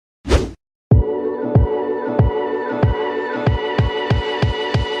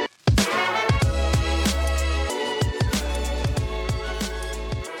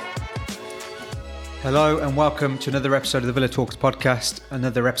Hello and welcome to another episode of the Villa Talks podcast,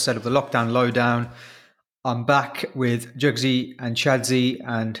 another episode of the Lowdown. I'm back with Goalzi and Chadsy,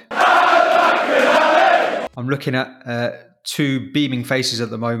 and I'm looking at two beaming faces at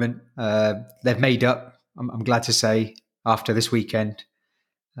the moment. They've made up, I'm glad to say, after this weekend.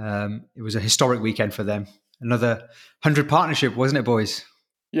 It was a historic weekend for them. Another 100 partnership, wasn't it, boys?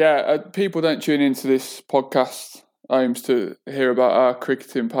 Yeah, people don't tune into this podcast aims to hear about our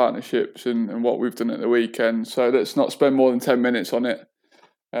cricketing partnerships and what we've done at the weekend. So let's not spend more than 10 minutes on it.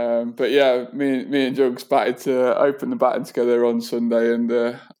 But yeah, me and Jugs batted to open the batting together on Sunday and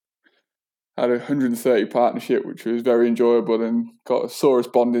had a 130 partnership, which was very enjoyable and saw us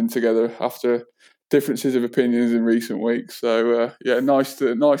bonding together after differences of opinions in recent weeks. So yeah, nice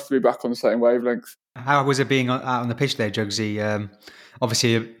to be back on the same wavelength. How was it being out on the pitch there, Jugsy?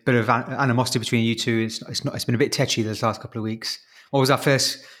 Obviously, a bit of animosity between you two. It's been a bit tetchy this last couple of weeks. What was that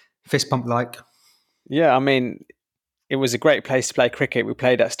first fist pump like? Yeah, I mean, it was a great place to play cricket. We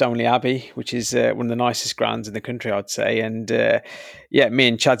played at Stoneleigh Abbey, which is one of the nicest grounds in the country, I'd say. And yeah, me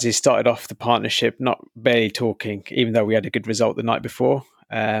and Chadsy started off the partnership not barely talking, even though we had a good result the night before.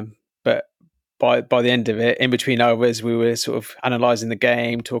 But by the end of it, in between overs, we were sort of analysing the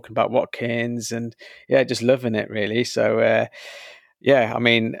game, talking about Watkins, and yeah, just loving it really. So yeah, I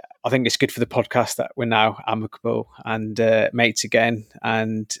mean, I think it's good for the podcast that we're now amicable and mates again,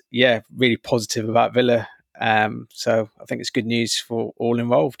 and yeah, really positive about Villa. So I think it's good news for all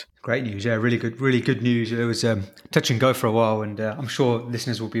involved. Great news, yeah, really good news. It was touch and go for a while, and I'm sure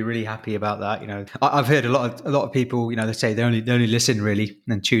listeners will be really happy about that. You know, I've heard a lot of people, you know, they say they only listen really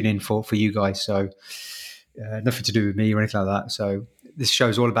and tune in for you guys. So nothing to do with me or anything like that. So this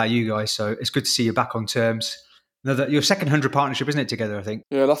show's all about you guys. So it's good to see you back on terms. Your second 100 partnership, isn't it, together, I think?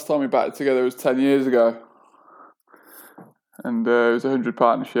 Yeah, last time we batted together was 10 years ago. And it was 100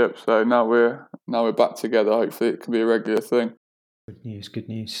 partnerships, so now we're back together. Hopefully it can be a regular thing. Good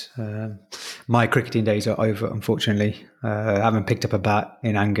news. My cricketing days are over, unfortunately. I haven't picked up a bat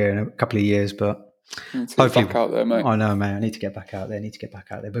in anger in a couple of years, but hopefully back out there, mate. I know, mate. I need to get back out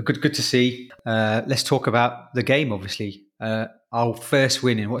there. But good to see. Let's talk about the game, obviously. Our first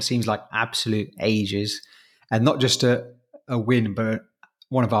win in what seems like absolute ages, and not just a win, but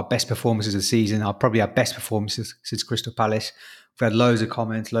one of our best performances of the season. Probably our best performances since Crystal Palace. We've had loads of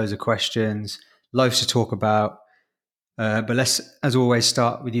comments, loads of questions, loads to talk about. But let's, as always,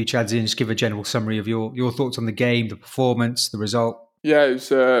 start with you, Chadsy, and just give a general summary of your thoughts on the game, the performance, the result. Yeah, it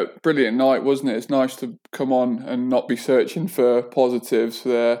was a brilliant night, wasn't it? It's nice to come on and not be searching for positives.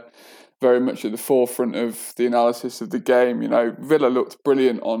 They're very much at the forefront of the analysis of the game. You know, Villa looked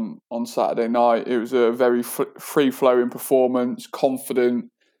brilliant on Saturday night. It was a very free-flowing performance,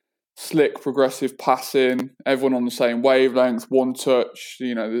 confident, slick, progressive passing, everyone on the same wavelength, one touch.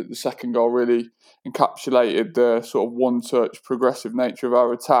 You know, the second goal really encapsulated the sort of one touch progressive nature of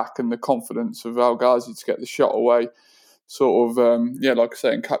our attack and the confidence of Goalzi to get the shot away. Sort of, like I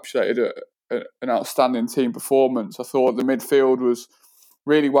say, encapsulated an outstanding team performance. I thought the midfield was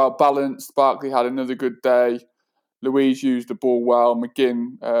really well balanced. Barkley had another good day. Louise used the ball well.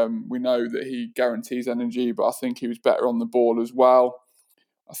 McGinn, we know that he guarantees energy, but I think he was better on the ball as well.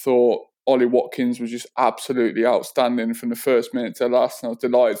 I thought Ollie Watkins was just absolutely outstanding from the first minute to last, and I was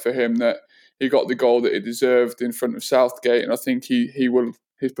delighted for him that he got the goal that he deserved in front of Southgate, and I think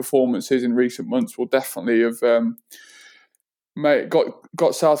his performances in recent months will definitely have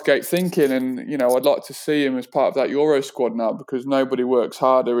got Southgate thinking. And you know, I'd like to see him as part of that Euro squad now, because nobody works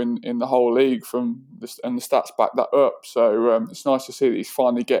harder in the whole league and the stats back that up. So it's nice to see that he's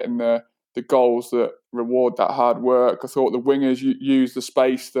finally getting the goals that reward that hard work. I thought the wingers used the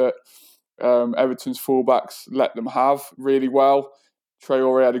space that Everton's fullbacks let them have really well.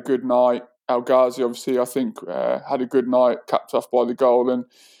 Traore had a good night. Goalzi, obviously, I think had a good night, capped off by the goal. And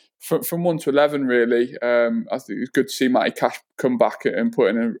from 1 to 11, really, I think it was good to see Matty Cash come back and put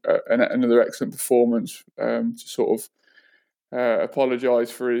in another excellent performance to sort of apologise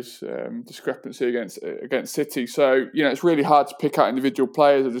for his discrepancy against City. So, you know, it's really hard to pick out individual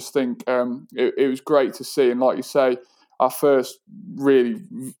players. I just think it was great to see. And like you say, our first really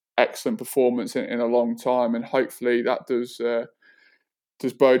excellent performance in a long time. And hopefully that does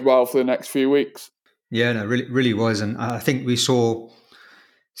bode well for the next few weeks. Yeah, no, really was. And I think we saw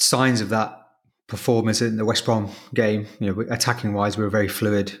signs of that performance in the West Brom game. You know, attacking wise, we were very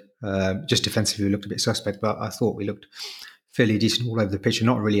fluid. Just defensively, we looked a bit suspect, but I thought we looked fairly decent all over the pitch and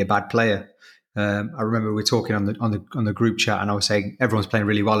not really a bad player. I remember we were talking on the group chat, and I was saying everyone's playing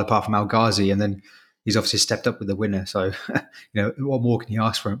really well apart from Goalzi, and then he's obviously stepped up with the winner. So, you know, what more can you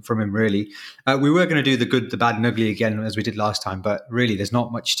ask from him, really? We were going to do the good, the bad, and ugly again as we did last time, but really, there's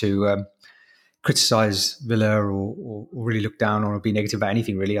not much to criticise Villa or really look down or be negative about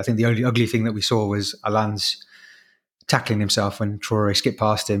anything, really. I think the only ugly thing that we saw was Alain's tackling himself when Traore skipped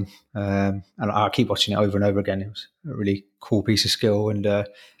past him. And I keep watching it over and over again. It was a really cool piece of skill and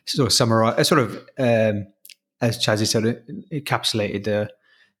sort of summarise, as Chazzy said, it encapsulated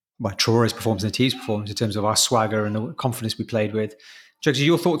Traore's performance and the team's performance in terms of our swagger and the confidence we played with. Jugsy,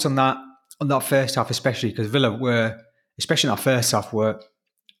 your thoughts on that first half, especially because Villa were, especially in our first half, were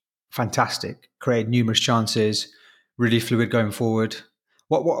fantastic, created numerous chances, really fluid going forward.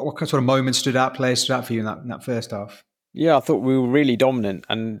 What sort of moments players stood out for you in that first half? Yeah, I thought we were really dominant,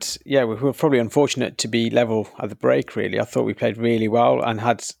 and we were probably unfortunate to be level at the break, really. I thought we played really well and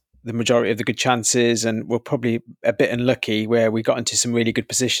had the majority of the good chances, and were probably a bit unlucky where we got into some really good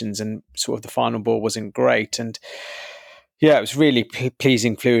positions and sort of the final ball wasn't great. And it was really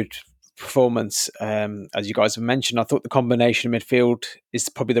pleasing, fluid performance. As you guys have mentioned, I thought the combination of midfield is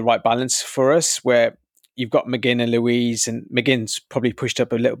probably the right balance for us, where you've got McGinn and Louise, and McGinn's probably pushed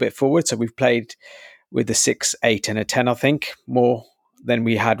up a little bit forward. So we've played with a 6, 8 and a 10, I think, more than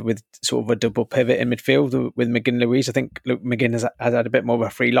we had with sort of a double pivot in midfield with McGinn and Louise. I think McGinn has had a bit more of a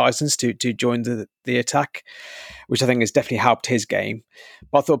free license to join the attack, which I think has definitely helped his game.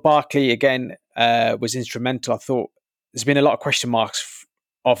 But I thought Barkley, again, was instrumental. I thought there's been a lot of question marks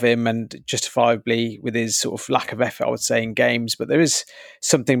of him, and justifiably with his sort of lack of effort, I would say, in games. But there is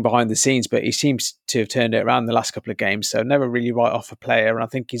something behind the scenes, but he seems to have turned it around the last couple of games. So never really write off a player. And I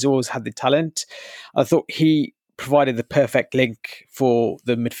think he's always had the talent. I thought he provided the perfect link for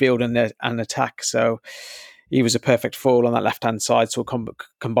the midfield and attack. So he was a perfect foil on that left-hand side, so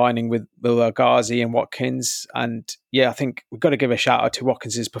combining with Goalzi and Watkins. And I think we've got to give a shout out to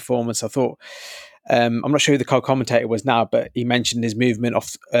Watkins' performance. I thought, I'm not sure who the co-commentator was now, but he mentioned his movement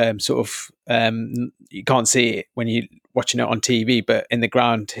off you can't see it when you're watching it on TV, but in the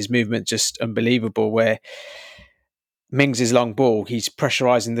ground, his movement just unbelievable, where Mings' long ball, he's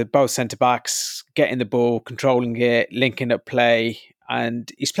pressurising both centre-backs, getting the ball, controlling it, linking up play, and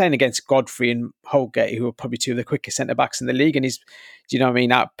he's playing against Godfrey and Holgate, who are probably two of the quickest centre-backs in the league, and he's,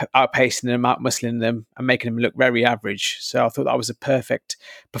 outpacing them, outmuscling them, and making them look very average. So I thought that was a perfect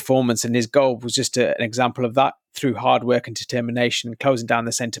performance, and his goal was just an example of that, through hard work and determination, closing down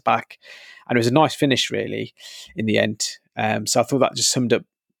the centre-back, and it was a nice finish, really, in the end. So I thought that just summed up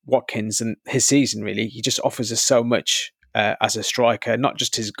Watkins and his season. Really, he just offers us so much as a striker, not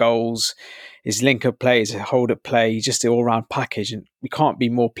just his goals, his link-up play, his hold-up play, just the all-round package, and we can't be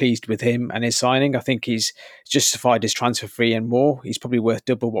more pleased with him and his signing. I think he's justified his transfer fee and more. He's probably worth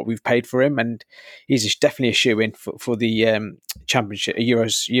double what we've paid for him, and he's definitely a shoe-in for the Championship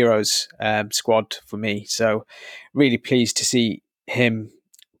Euros squad for me. So really pleased to see him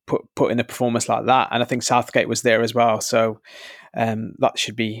put in a performance like that, and I think Southgate was there as well, so that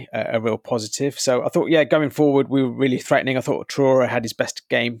should be a real positive. So I thought, going forward, we were really threatening. I thought Traore had his best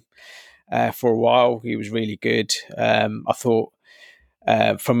game for a while. He was really good. I thought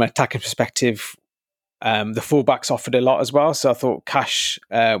from an attacking perspective, the fullbacks offered a lot as well. So I thought Cash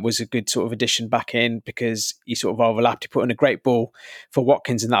was a good sort of addition back in, because he sort of overlapped. He put in a great ball for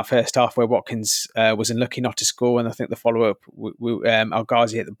Watkins in that first half, where Watkins was unlucky not to score. And I think the follow-up,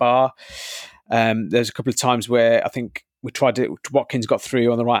 Al-Ghazi hit the bar. There's a couple of times where I think Watkins got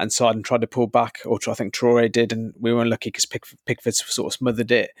through on the right-hand side and tried to pull back, or I think Traore did, and we were unlucky because Pickford sort of smothered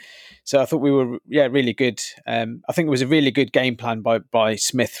it. So I thought we were, really good. I think it was a really good game plan by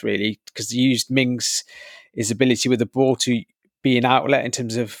Smith, really, because he used Mings' his ability with the ball to be an outlet in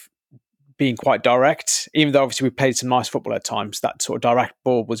terms of being quite direct, even though obviously we played some nice football at times. That sort of direct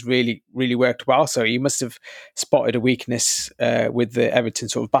ball was really, really worked well. So he must have spotted a weakness with the Everton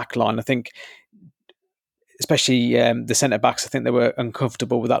sort of back line. I think especially the centre-backs, I think they were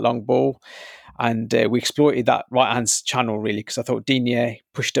uncomfortable with that long ball. And we exploited that right-hand channel, really, because I thought Digne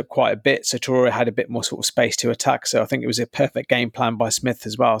pushed up quite a bit, so Traore had a bit more sort of space to attack. So I think it was a perfect game plan by Smith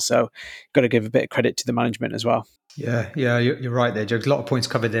as well. So got to give a bit of credit to the management as well. Yeah, you're right there, Joe. A lot of points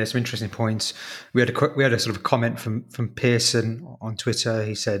covered there, some interesting points. We had a sort of comment from Pearson on Twitter.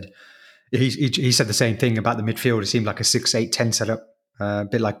 He said he said the same thing about the midfield. It seemed like a 6-8-10 setup. A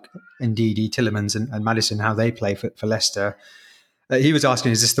bit like Ndidi, Tillemans and Maddison, how they play for Leicester. He was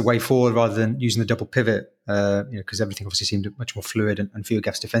asking, is this the way forward rather than using the double pivot? Because everything obviously seemed much more fluid and fewer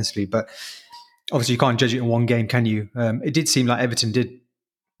gaps defensively. But obviously you can't judge it in one game, can you? It did seem like Everton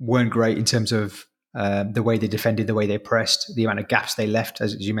weren't great in terms of the way they defended, the way they pressed, the amount of gaps they left,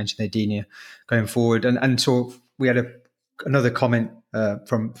 as you mentioned there, Digne, going forward. And so we had another comment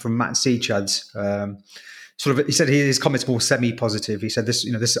from Matt Seachads. He said his comment's more semi-positive. He said this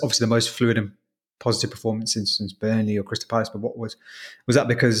is obviously the most fluid and positive performance since Burnley or Crystal Palace. But what was that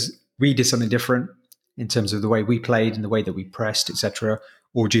because we did something different in terms of the way we played and the way that we pressed, etc.?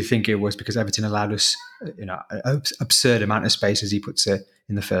 Or do you think it was because Everton allowed us, an absurd amount of space, as he puts it,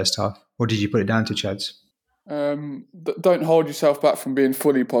 in the first half? Or did you put it down to, Chads? Don't hold yourself back from being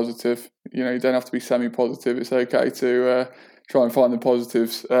fully positive. You don't have to be semi-positive. It's okay to try and find the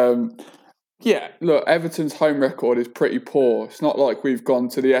positives. Yeah, look, Everton's home record is pretty poor. It's not like we've gone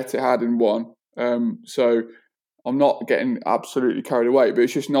to the Etihad and won. So I'm not getting absolutely carried away, but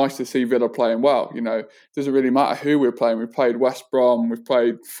it's just nice to see Villa playing well. It doesn't really matter who we're playing. We've played West Brom, we've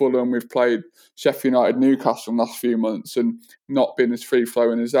played Fulham, we've played Sheffield United, Newcastle in the last few months, and not been as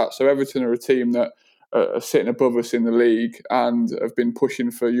free-flowing as that. So Everton are a team that are sitting above us in the league and have been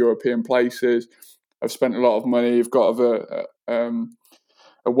pushing for European places. Have spent a lot of money. You've got a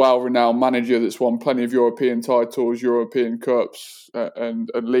well-renowned manager that's won plenty of European titles, European Cups,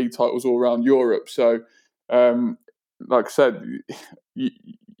 and league titles all around Europe. So, like I said,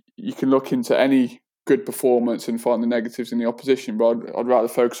 you can look into any good performance and find the negatives in the opposition, but I'd rather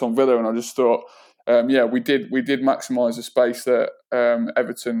focus on Villa. And I just thought, we did maximise the space that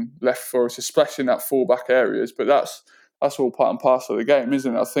Everton left for us, especially in that full-back areas. But that's all part and parcel of the game,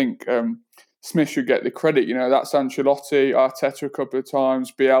 isn't it? I think Smith should get the credit. That's Ancelotti, Arteta a couple of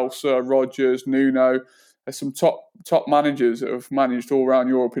times, Bielsa, Rodgers, Nuno. There's some top managers that have managed all around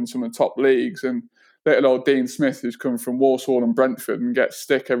Europe in some of the top leagues, and little old Dean Smith, who's come from Walsall and Brentford and gets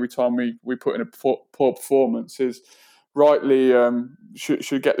stick every time we put in a poor performance, is rightly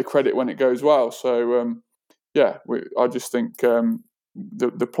should get the credit when it goes well. So I just think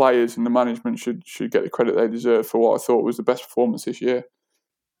the players and the management should get the credit they deserve for what I thought was the best performance this year.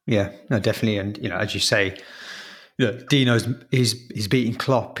 Yeah, no, definitely. And, as you say, he's beaten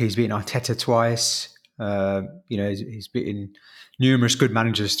Klopp, he's beaten Arteta twice. He's beaten numerous good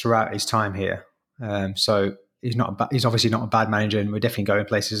managers throughout his time here. So he's obviously not a bad manager, and we're definitely going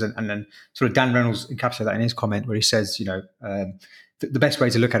places. And then sort of Dan Reynolds encapsulated that in his comment where he says, the best way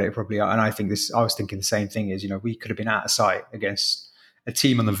to look at it probably, and I was thinking the same thing, is, we could have been out of sight against a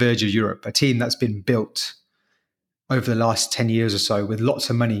team on the verge of Europe, a team that's been built over the last 10 years or so with lots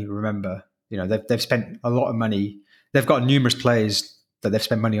of money. Remember, they've spent a lot of money. They've got numerous players that they've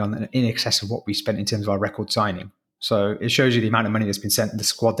spent money on in excess of what we spent in terms of our record signing. So it shows you the amount of money that's been sent, the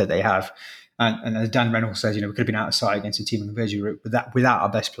squad that they have. And as Dan Reynolds says, we could have been out of sight against a team on the verge of Europe without our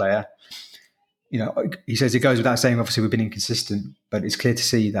best player. He says it goes without saying, obviously, we've been inconsistent, but it's clear to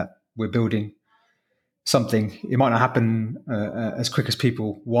see that we're building something. It might not happen as quick as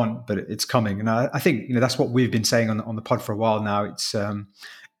people want, but it's coming. And I think that's what we've been saying on the pod for a while now. It's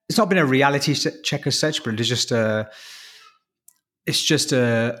not been a reality check as such, but it's just an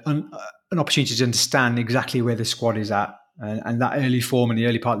opportunity to understand exactly where the squad is at, and that early form in the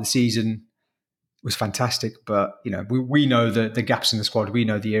early part of the season was fantastic. But we know the gaps in the squad. We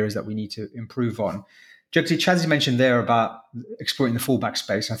know the areas that we need to improve on. Jugsy, Chaz mentioned there about exploiting the fullback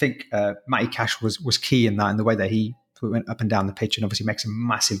space. I think Matty Cash was key in that, and the way that he went up and down the pitch, and obviously makes a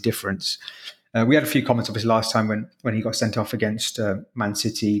massive difference. We had a few comments obviously last time when he got sent off against Man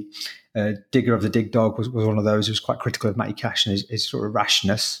City. Digger of the Dig Dog was one of those who was quite critical of Matty Cash and his sort of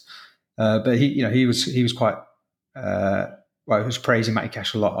rashness. But he was quite he was praising Matty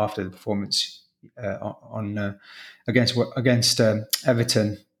Cash a lot after the performance against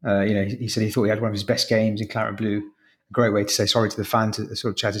Everton. He said he thought he had one of his best games in Claret and Blue. A great way to say sorry to the fans, as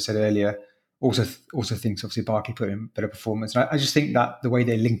sort of Chad said earlier. Also thinks obviously Barkley put in better performance. And I just think that the way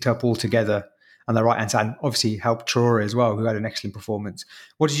they linked up all together on the right hand side, and obviously helped Traore as well, who had an excellent performance.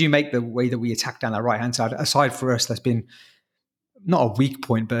 What did you make the way that we attacked down that right hand side? Aside for us, that's been not a weak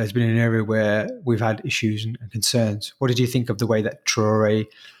point, but has been an area where we've had issues and concerns. What did you think of the way that Traore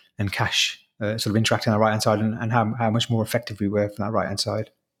and Cash sort of interacting on the right hand side, and how much more effective we were from that right hand side?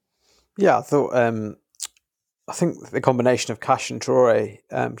 Yeah, I thought. I think the combination of Cash and Traore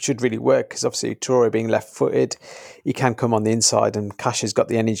should really work, because obviously Traore being left-footed, he can come on the inside, and Cash has got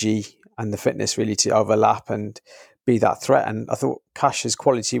the energy and the fitness really to overlap and be that threat. And I thought Cash's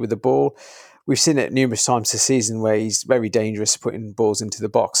quality with the ball, we've seen it numerous times this season where he's very dangerous putting balls into the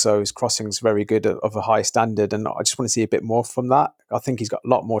box. So his crossing's very good, of a high standard, and I just want to see a bit more from that. I think he's got a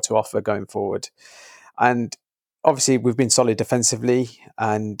lot more to offer going forward. And obviously we've been solid defensively,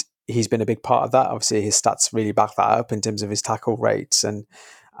 and he's been a big part of that. Obviously his stats really back that up in terms of his tackle rates and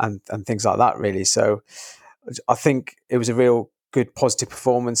things like that, really. So I think it was a real good positive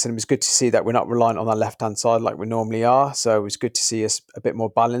performance, and it was good to see that we're not reliant on that left-hand side like we normally are. So it was good to see us a bit more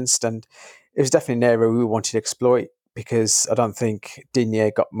balanced, and it was definitely an area we wanted to exploit, because I don't think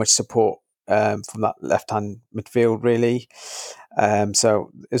Digne got much support from that left-hand midfield, really.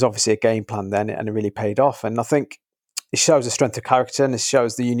 So it was obviously a game plan then, and it really paid off. And I think it shows the strength of character and it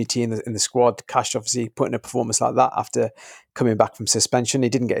shows the unity in the squad. Cash obviously putting a performance like that after coming back from suspension. He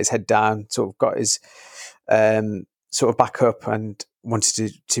didn't get his head down, sort of got his sort of back up and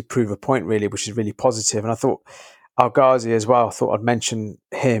wanted to prove a point really, which is really positive. And I thought Goalzi as well, I thought I'd mention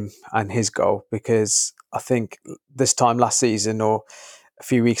him and his goal, because I think this time last season, or a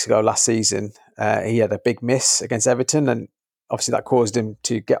few weeks ago last season, he had a big miss against Everton, and obviously that caused him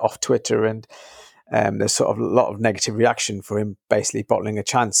to get off Twitter, and there's sort of a lot of negative reaction for him basically bottling a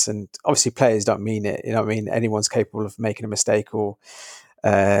chance. And obviously players don't mean it, you know what I mean? Anyone's capable of making a mistake or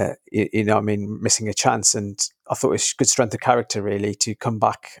you know what I mean, missing a chance. And I thought it was good strength of character really to come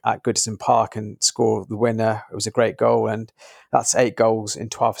back at Goodison Park and score the winner. It was a great goal, and that's 8 goals in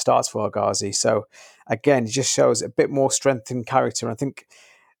 12 starts for Goalzi. So again, it just shows a bit more strength in character. And I think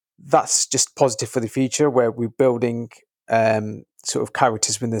that's just positive for the future, where we're building sort of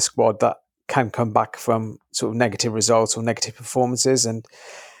characters within the squad that can come back from sort of negative results or negative performances. And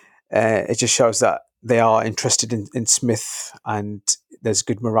it just shows that they are interested in Smith, and there's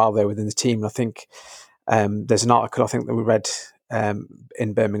good morale there within the team. And I think there's an article I think that we read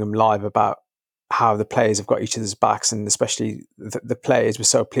in Birmingham Live about how the players have got each other's backs, and especially the players were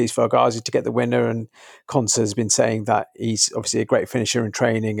so pleased for Goalzi to get the winner. And Consa has been saying that he's obviously a great finisher in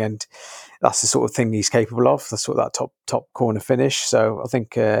training, and that's the sort of thing he's capable of. That's sort of that top corner finish. So I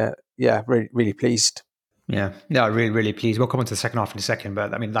think, really, really pleased. Yeah, really pleased. We'll come on to the second half in a second,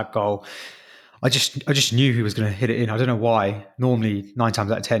 but I mean that goal, I just knew he was going to hit it in. I don't know why. Normally 9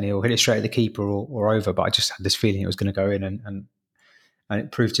 times out of 10 he'll hit it straight at the keeper or over, but I just had this feeling it was going to go in, and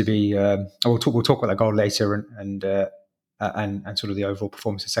it proved to be. We'll talk about that goal later, and sort of the overall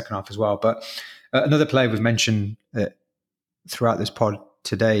performance in the second half as well. But another player we've mentioned throughout this pod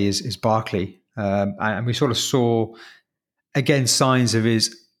today is Barkley, and we sort of saw again signs of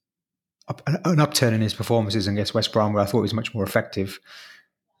an upturn in his performances against West Brom, where I thought he was much more effective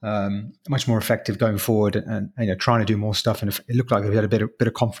going forward, and trying to do more stuff. And it looked like he had a bit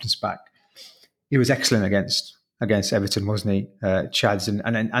of confidence back. He was excellent against Everton, wasn't he, Chads?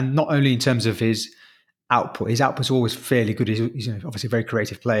 And not only in terms of his output. His output's always fairly good. He's obviously a very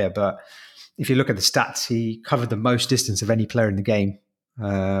creative player, but if you look at the stats, he covered the most distance of any player in the game,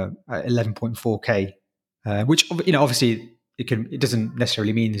 at 11.4k, which obviously it doesn't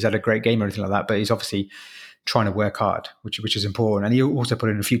necessarily mean he's had a great game or anything like that, but he's obviously trying to work hard, which is important. And he also put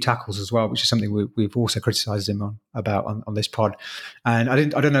in a few tackles as well, which is something we've also criticised him on this pod. And I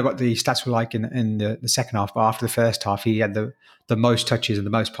don't know what the stats were like in the second half, but after the first half, he had the most touches and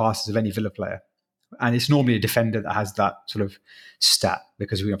the most passes of any Villa player. And it's normally a defender that has that sort of stat,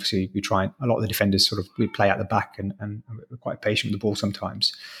 because we try, a lot of the defenders we play at the back and we're quite patient with the ball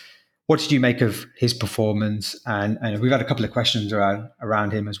sometimes. What did you make of his performance? And we've had a couple of questions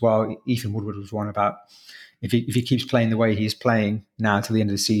around him as well. Ethan Woodward was one about if he keeps playing the way he's playing now till the end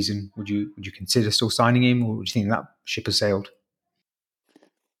of the season, would you consider still signing him, or would you think that ship has sailed?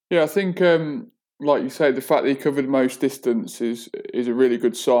 Yeah, I think, like you say, the fact that he covered most distance is a really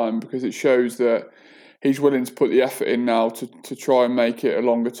good sign, because it shows that he's willing to put the effort in now to try and make it a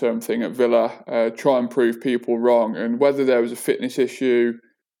longer term thing at Villa, try and prove people wrong. And whether there was a fitness issue,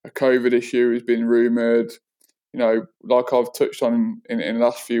 a COVID issue has been rumoured. Like I've touched on in the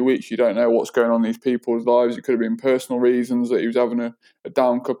last few weeks, you don't know what's going on in these people's lives. It could have been personal reasons, that he was having a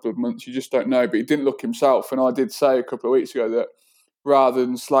down couple of months. You just don't know. But he didn't look himself. And I did say a couple of weeks ago that rather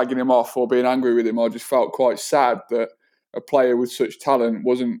than slagging him off or being angry with him, I just felt quite sad that a player with such talent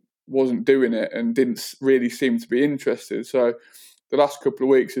wasn't doing it and didn't really seem to be interested. So the last couple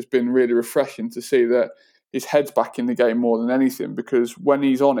of weeks has been really refreshing to see that his head's back in the game more than anything, because when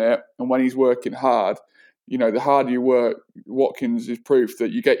he's on it and when he's working hard, the harder you work, Watkins is proof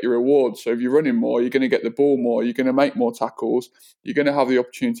that you get your rewards. So if you're running more, you're going to get the ball more, you're going to make more tackles, you're going to have the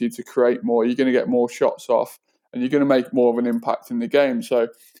opportunity to create more, you're going to get more shots off, and you're going to make more of an impact in the game. So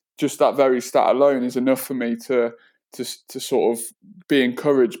just that very stat alone is enough for me to sort of be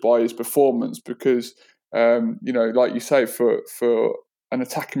encouraged by his performance, because like you say, for an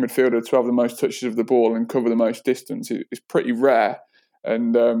attacking midfielder to have the most touches of the ball and cover the most distance is pretty rare.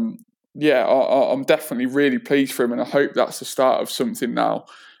 And I'm definitely really pleased for him, and I hope that's the start of something now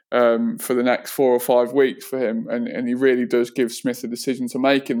for the next 4 or 5 weeks for him. And he really does give Smith a decision to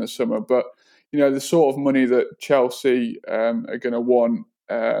make in the summer. But the sort of money that Chelsea are going to want,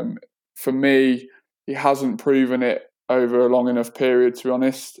 for me, he hasn't proven it over a long enough period, to be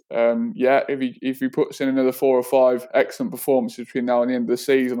honest. If he puts in another 4 or 5 excellent performances between now and the end of the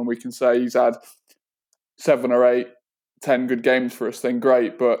season, and we can say he's had 7 or 8, 10 good games for us, then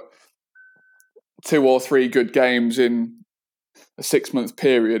great. But 2 or 3 good games in a 6-month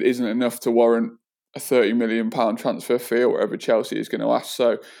period isn't enough to warrant a £30 million transfer fee or whatever Chelsea is going to ask.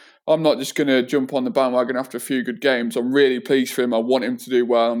 So I'm not just going to jump on the bandwagon after a few good games. I'm really pleased for him. I want him to do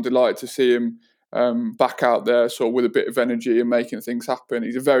well. I'm delighted to see him back out there sort of with a bit of energy and making things happen.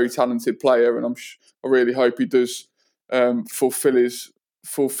 He's a very talented player, and I really hope he does fulfill his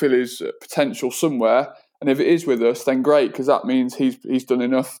potential somewhere. And if it is with us, then great, because that means he's done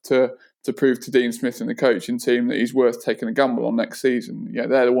enough to prove to Dean Smith and the coaching team that he's worth taking a gamble on next season. Yeah,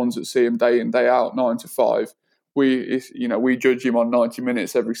 they're the ones that see him day in, day out, 9 to 5. We judge him on 90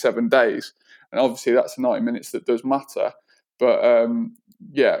 minutes every 7 days, and obviously that's the 90 minutes that does matter. But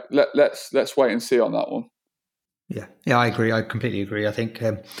let's wait and see on that one. Yeah, I agree. I completely agree. I think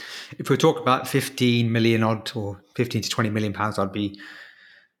if we talk about 15 million odd or 15 to 20 million pounds, I'd be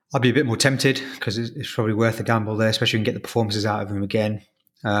a bit more tempted, because it's probably worth a gamble there, especially if we can get the performances out of him again.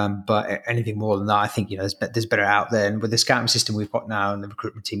 But anything more than that, I think there's better out there. And with the scouting system we've got now and the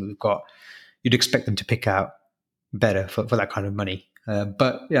recruitment team we've got, you'd expect them to pick out better for that kind of money.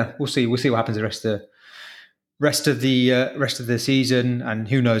 But yeah, we'll see. We'll see what happens the rest of the season, and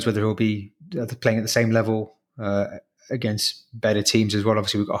who knows whether he'll be playing at the same level against better teams as well.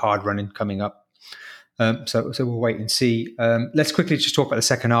 Obviously, we've got a hard running coming up. So we'll wait and see. Let's quickly just talk about the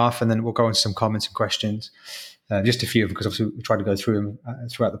second half, and then we'll go on to some comments and questions. Just a few of them, because obviously we tried to go through them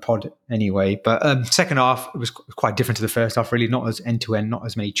throughout the pod anyway. But second half, it was quite different to the first half, really. Not as end-to-end, not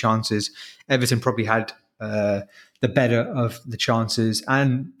as many chances. Everton probably had the better of the chances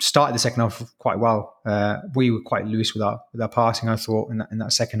and started the second half quite well. We were quite loose with our passing, I thought, in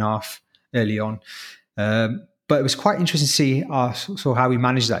that second half early on. But it was quite interesting to see how we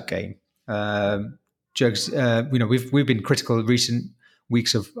managed that game. Jugs, we've been critical in recent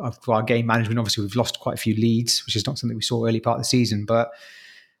weeks of our game management. Obviously, we've lost quite a few leads, which is not something we saw early part of the season. But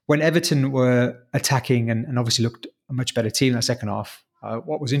when Everton were attacking and obviously looked a much better team in that second half,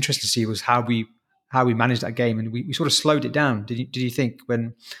 what was interesting to see was how we managed that game, and we sort of slowed it down. Did you think,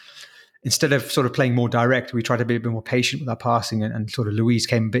 when instead of sort of playing more direct, we tried to be a bit more patient with our passing, and sort of Louise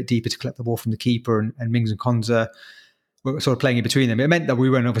came a bit deeper to collect the ball from the keeper, and Mings and Konza were sort of playing in between them. It meant that we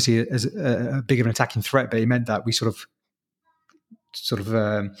weren't obviously as big of an attacking threat, but it meant that we sort of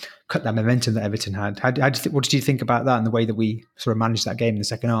cut that momentum that Everton had. What did you think about that and the way that we sort of managed that game in the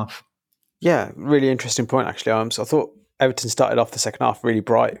second half? Yeah, really interesting point, actually. So I thought Everton started off the second half really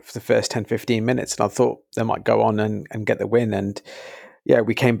bright for the first 10, 15 minutes, and I thought they might go on and get the win. And yeah,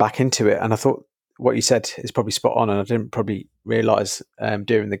 we came back into it, and I thought what you said is probably spot on, and I didn't probably realise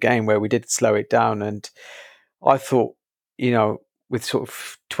during the game where we did slow it down. And I thought, with sort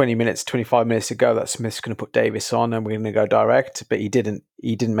of 20 minutes, 25 minutes to go, that Smith's going to put Davis on and we're going to go direct, but he didn't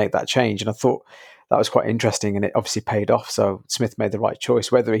make that change. And I thought that was quite interesting, and it obviously paid off. So Smith made the right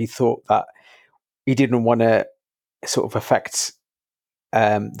choice. Whether he thought that he didn't want to sort of affect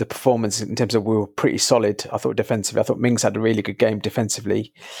the performance in terms of, we were pretty solid, I thought, defensively. I thought Mings had a really good game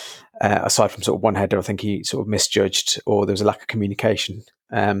defensively, aside from sort of one header I think he sort of misjudged, or there was a lack of communication.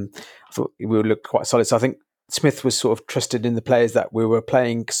 I thought we looked quite solid. So I think Smith was sort of trusted in the players that we were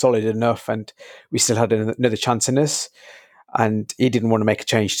playing solid enough, and we still had another chance in us. And he didn't want to make a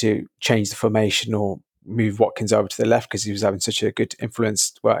change to change the formation or move Watkins over to the left, because he was having such a good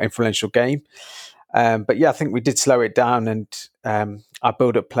influential game. But yeah, I think we did slow it down, and our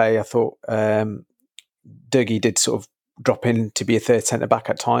build-up play, I thought Dougie did sort of drop in to be a third centre-back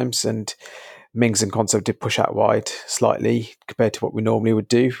at times, and Mings and Konsa did push out wide slightly compared to what we normally would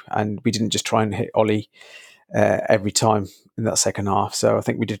do, and we didn't just try and hit Ollie every time in that second half. So I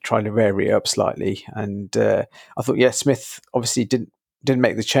think we did try to vary it up slightly, and I thought, yeah, Smith obviously didn't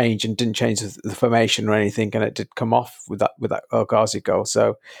make the change and didn't change the formation or anything, and it did come off with that Goalzi goal.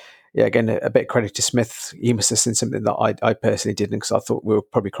 So yeah, again, a bit of credit to Smith. He must have seen something that I personally didn't, because I thought we were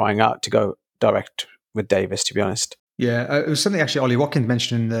probably crying out to go direct with Davis, to be honest. Yeah, it was something actually Ollie Watkins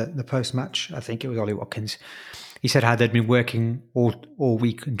mentioned in the post-match. I think it was Ollie Watkins. He said how they'd been working all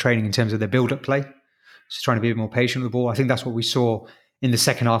week in training in terms of their build-up play, just trying to be a bit more patient with the ball. I think that's what we saw in the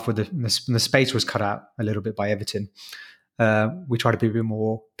second half, where the space was cut out a little bit by Everton. We tried to be a bit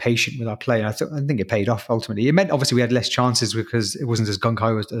more patient with our play, and I think it paid off ultimately. It meant obviously we had less chances because it wasn't as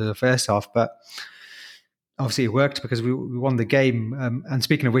gung-ho as the first half, but obviously it worked because we won the game. And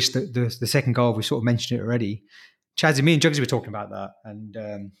speaking of which, the second goal, we sort of mentioned it already. Chazzy, me and Jugsy were talking about that,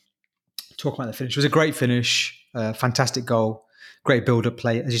 and talking about the finish. It was a great finish, fantastic goal, great build-up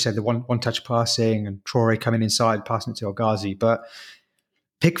play. As you said, the one-touch passing, and Traore coming inside, passing it to Goalzi. But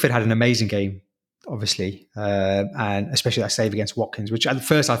Pickford had an amazing game, obviously, and especially that save against Watkins, which at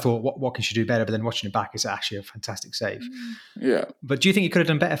first I thought Watkins should do better, but then watching it back, it's actually a fantastic save. Yeah. But do you think he could have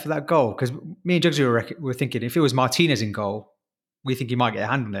done better for that goal? Because me and Jugsy were thinking, if it was Martinez in goal, we think he might get a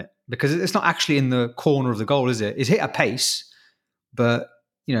hand on it because it's not actually in the corner of the goal, is it? It's hit at pace, but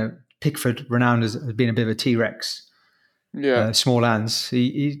Pickford, renowned as being a bit of a T-Rex, small hands.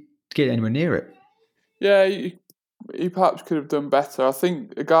 He get anywhere near it. Yeah, he perhaps could have done better. I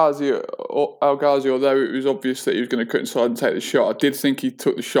think El Ghazi, although it was obvious that he was going to cut inside and take the shot, I did think he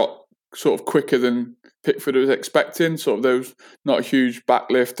took the shot sort of quicker than Pickford was expecting. Sort of there was not a huge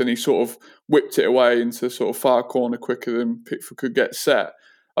backlift, and he sort of whipped it away into sort of far corner quicker than Pickford could get set.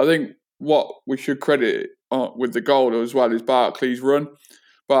 I think what we should credit with the goal as well is Barkley's run.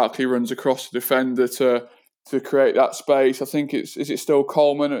 Barkley runs across the defender to create that space. I think is it still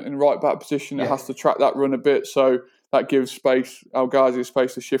Coleman in right back position that has to track that run a bit, so that gives space, El Ghazi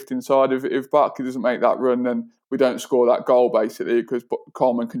space to shift inside. If Barkley doesn't make that run, then we don't score that goal basically because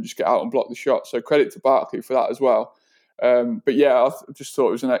Coleman can just get out and block the shot. So credit to Barkley for that as well. But yeah, I just thought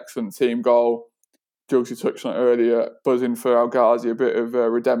it was an excellent team goal. Goalzi touched on it earlier, buzzing for El Ghazi, a bit of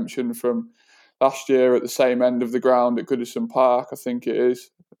redemption from last year at the same end of the ground at Goodison Park, I think it is.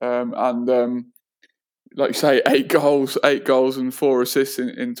 Like you say, 8 goals and 4 assists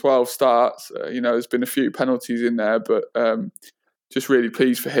in 12 starts. There's been a few penalties in there, but just really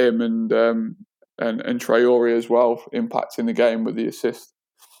pleased for him and Traore as well, impacting the game with the assist.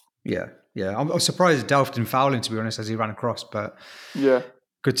 Yeah. I'm surprised Delph didn't foul him, to be honest, as he ran across. But yeah,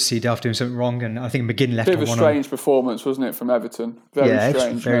 good to see Delph doing something wrong. And I think McGinn left bit of a strange on. performance, wasn't it, from Everton? Very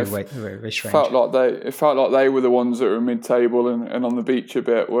strange. Very strange. It felt like they were the ones that were mid-table and on the beach a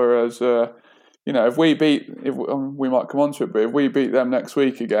bit, whereas. If we we might come on to it, but if we beat them next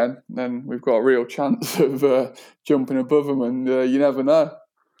week again, then we've got a real chance of jumping above them, and you never know.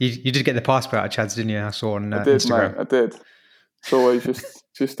 You did get the passport out, Chads, didn't you? I saw on I did, Instagram. Mate, I did. It's always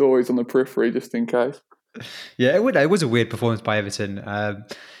just always on the periphery, just in case. Yeah, it was a weird performance by Everton.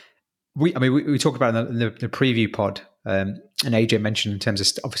 We talked about it in the preview pod, and AJ mentioned in terms of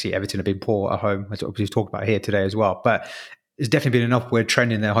obviously Everton have been poor at home, as we've talked about here today as well, but there's definitely been an upward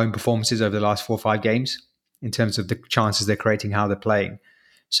trend in their home performances over the last 4 or 5 games in terms of the chances they're creating, how they're playing.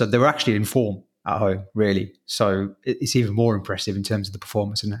 So they were actually in form at home, really. So it's even more impressive in terms of the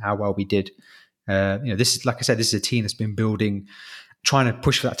performance and how well we did. This is, like I said, this is a team that's been building, trying to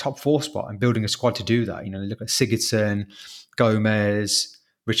push for that top 4 spot and building a squad to do that. Look at Sigurdsson, Gomez,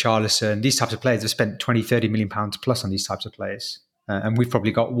 Richarlison, these types of players have spent 20, 30 million pounds plus on these types of players. And we've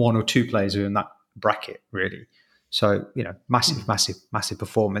probably got 1 or 2 players who are in that bracket, really. So, massive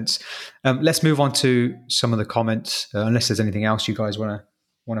performance. Let's move on to some of the comments, unless there's anything else you guys want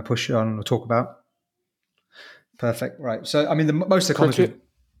to push on or talk about. Perfect. Right. So, most of the comments were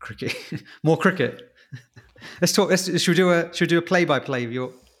cricket. More cricket. Let's talk. Should we do a play-by-play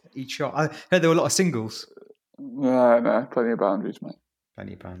of each shot? I heard there were a lot of singles. No, plenty of boundaries, mate.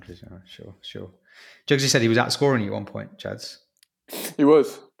 Plenty of boundaries. Oh, sure. Jugsy said he was outscoring you at one point, Chads. He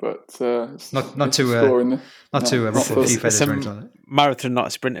was, but not to ruffle a few feathers or anything like that. Marathon, not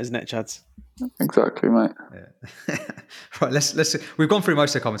a sprint, isn't it, Chads? Exactly, mate. Yeah. Right, let's. We've gone through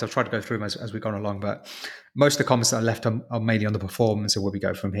most of the comments. I've tried to go through them as we've gone along, but most of the comments that are left are mainly on the performance and where we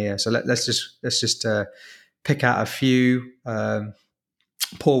go from here. So let's just pick out a few.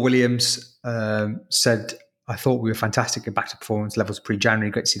 Paul Williams said, "I thought we were fantastic at back to performance levels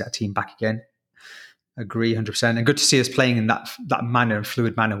pre-January. Great to see that team back again." Agree 100%, and good to see us playing in that manner and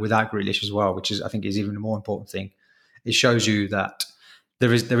fluid manner without Grealish as well, which I think is even a more important thing. It shows you that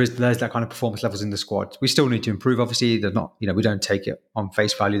there's that kind of performance levels in the squad. We still need to improve. Obviously, they're not. We don't take it on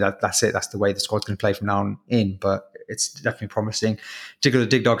face value. That's it. That's the way the squad's going to play from now on in. But it's definitely promising. Digger the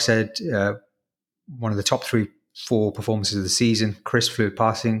Dig Dog said one of the top 3-4 performances of the season. Crisp, fluid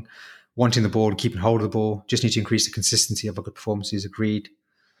passing, wanting the ball and keeping hold of the ball. Just need to increase the consistency of our good performances. Agreed.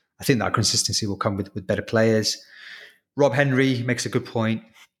 I think that consistency will come with better players. Rob Henry makes a good point.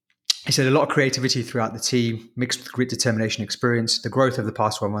 He said a lot of creativity throughout the team, mixed with grit, determination, experience. The growth over the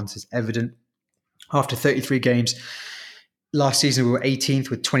past 12 months is evident. After 33 games, last season we were 18th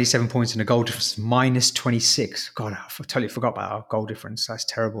with 27 points and a goal difference of minus 26. God, I totally forgot about our goal difference. That's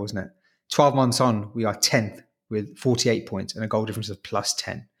terrible, isn't it? 12 months on, we are 10th with 48 points and a goal difference of plus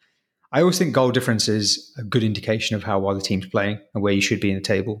 10. I always think goal difference is a good indication of how well the team's playing and where you should be in the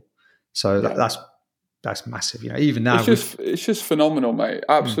table. So that's massive. Even now it's just phenomenal, mate.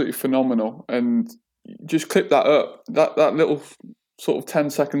 Absolutely phenomenal. And just clip that up. That little sort of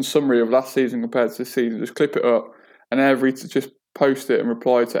 10-second summary of last season compared to this season. Just clip it up and just post it and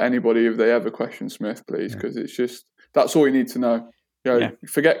reply to anybody if they ever question Smith, please, because it's just that's all you need to know.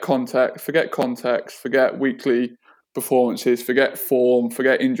 Forget context, forget weekly performances, forget form,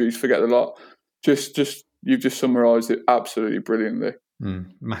 forget injuries, forget the lot. Just you've just summarised it absolutely brilliantly.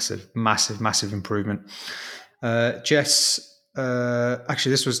 Massive improvement. Jess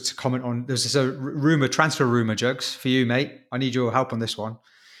Actually, this was to comment on. There's a transfer rumor, Jugs, for you, mate. I need your help on this one.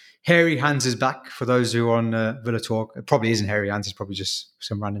 Hairy Hands is back. For those who are on Villa Talk, it probably isn't Hairy Hands. It's probably just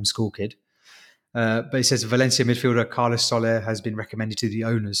some random school kid. But it says Valencia midfielder Carlos Soler has been recommended to the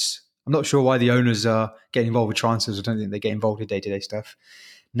owners. I'm not sure why the owners are getting involved with transfers. I don't think they get involved with day-to-day stuff.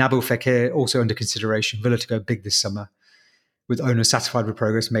 Nabil Fekir also under consideration. Villa to go big this summer, with owners satisfied with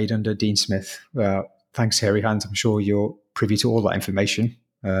progress made under Dean Smith. Thanks, Hairy Hands. I'm sure you're privy to all that information.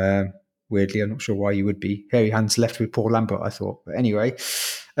 Weirdly, I'm not sure why you would be. Hairy Hands left with Paul Lambert, I thought. But anyway,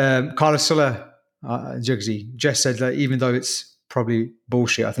 Carlos Soler, Jugsy, just said that even though it's probably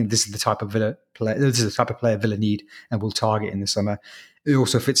bullshit, I think this is the type of Villa player. This is the type of player Villa need and will target in the summer. It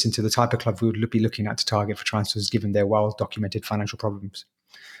also fits into the type of club we would be looking at to target for transfers, given their well-documented financial problems.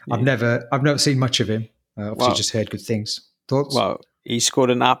 Yeah. I've never seen much of him. Obviously, just heard good things. Thoughts? Well, he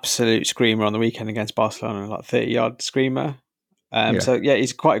scored an absolute screamer on the weekend against Barcelona, like 30-yard screamer. So yeah,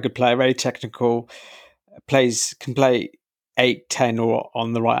 he's quite a good player, very technical. Can play 8, 10 or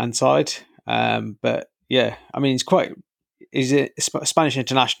on the right hand side. But yeah, I mean, he's a Spanish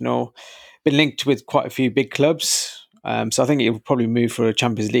international, been linked with quite a few big clubs. So I think he'll probably move for a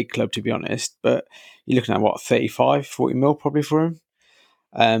Champions League club, to be honest. But you're looking at 35, 40 mil probably for him.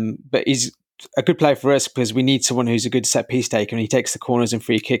 But he's a good player for us because we need someone who's a good set piece taker, and he takes the corners and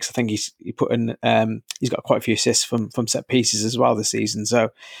free kicks. I think he's got quite a few assists from set pieces as well this season. So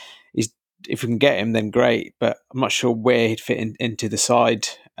if we can get him, then great. But I'm not sure where he'd fit into the side,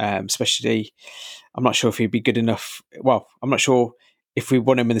 especially. I'm not sure if he'd be good enough. Well, I'm not sure if we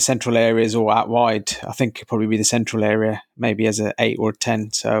want him in the central areas or out wide. I think it'd probably be the central area, maybe as an 8 or a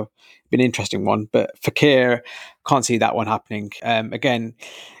 10. So it'd be an interesting one. But Fekir, can't see that one happening. Again,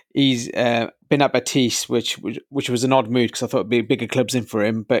 he's been at Betis, which was an odd move because I thought it'd be bigger clubs in for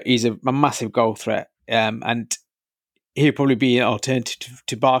him. But he's a massive goal threat, and he'll probably be an alternative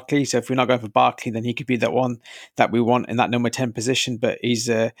to Barkley. So if we're not going for Barkley, then he could be that one that we want in that number 10 position. But he's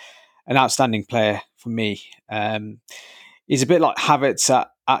an outstanding player for me. He's a bit like Havertz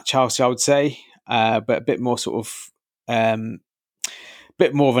at Chelsea, I would say, but a bit more sort of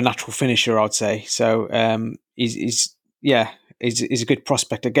bit more of a natural finisher, I'd say. So he's a good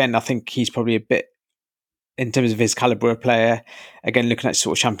prospect. Again, I think he's probably a bit, in terms of his calibre of player, again, looking at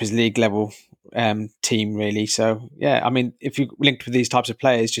sort of Champions League level team, really. So, yeah, I mean, if you linked with these types of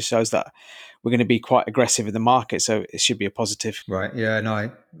players, just shows that we're going to be quite aggressive in the market. So it should be a positive. Right. Yeah,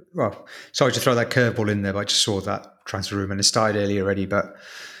 no. Well, sorry to throw that curveball in there, but I just saw that transfer room and it started earlier already. But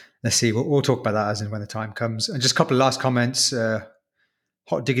let's see. We'll talk about that as and when the time comes. And just a couple of last comments.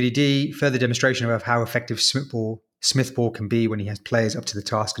 Hot Diggity D, further demonstration of how effective Smith ball can be when he has players up to the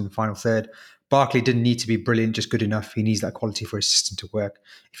task in the final third. Barkley didn't need to be brilliant, just good enough. He needs that quality for his system to work.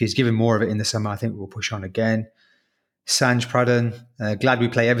 If he's given more of it in the summer, I think we'll push on again. Sanj Pradhan, glad we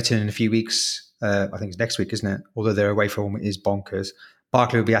play Everton in a few weeks. I think it's next week, isn't it? Although their away form is bonkers.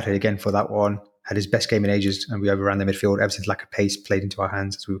 Barkley will be at it again for that one. Had his best game in ages, and we overran the midfield. Everton's lack of pace played into our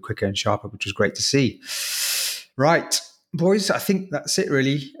hands as we were quicker and sharper, which was great to see. Right, boys, I think that's it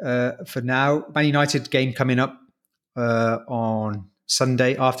really for now. Man United game coming up on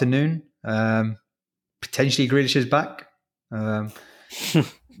Sunday afternoon. Potentially Grealish is back.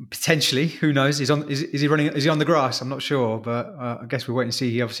 Potentially, who knows? Is he running? Is he on the grass? I'm not sure, but I guess we'll wait and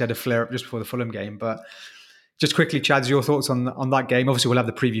see. He obviously had a flare up just before the Fulham game. But just quickly, Chad's your thoughts on that game? Obviously, we'll have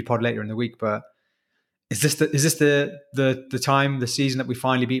the preview pod later in the week. But is this the time, the season that we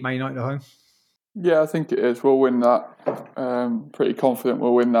finally beat Man United at home? Yeah, I think it is. We'll win that. Pretty confident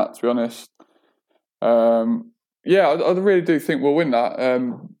we'll win that, to be honest. Yeah, I really do think we'll win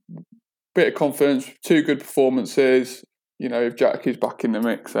that. Bit of confidence, 2 good performances. You know, if Jack is back in the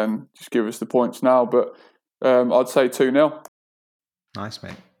mix, then just give us the points now. But I'd say 2-0. Nice,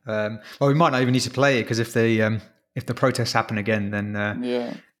 mate. Well, we might not even need to play it because if the protests happen again, then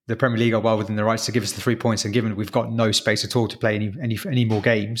the Premier League are well within the rights to give us the 3 points. And given we've got no space at all to play any more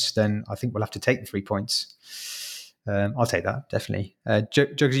games, then I think we'll have to take the 3 points. I'll take that, definitely.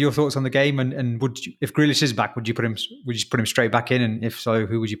 Jugsy, your thoughts on the game? And if Grealish is back, would you put him straight back in? And if so,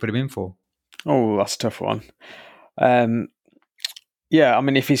 who would you put him in for? Oh, that's a tough one. Yeah, I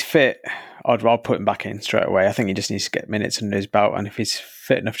mean, if he's fit, I'll put him back in straight away. I think he just needs to get minutes under his belt, and if he's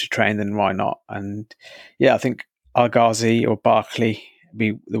fit enough to train, then why not? And yeah, I think Al-Ghazi or Barkley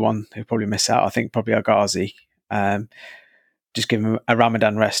be the one who probably miss out. I think probably Al-Ghazi. Just give him a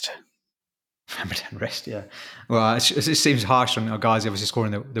Ramadan rest. Ramadan rest, yeah. Well, it seems harsh on Al-Ghazi obviously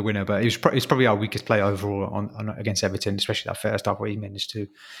scoring the winner, but it's probably our weakest player overall on against Everton, especially that first half where he managed to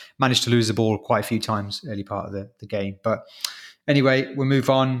lose the ball quite a few times early part of the game. But Anyway, we'll move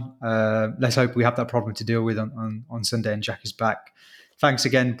on. Let's hope we have that problem to deal with on Sunday and Jack is back. Thanks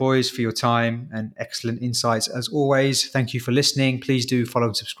again, boys, for your time and excellent insights as always. Thank you for listening. Please do follow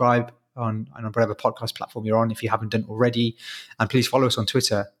and subscribe on whatever podcast platform you're on if you haven't done already. And please follow us on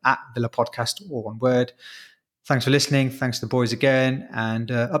Twitter at Villa Podcast, all one word. Thanks for listening. Thanks to the boys again.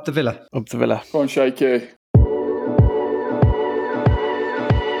 And up the Villa. Up the Villa. Go on, Shaky.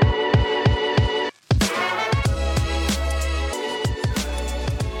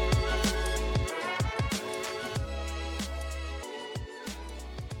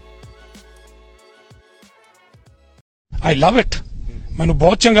 I love it. ਮੈਨੂੰ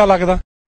ਬਹੁਤ ਚੰਗਾ ਲੱਗਦਾ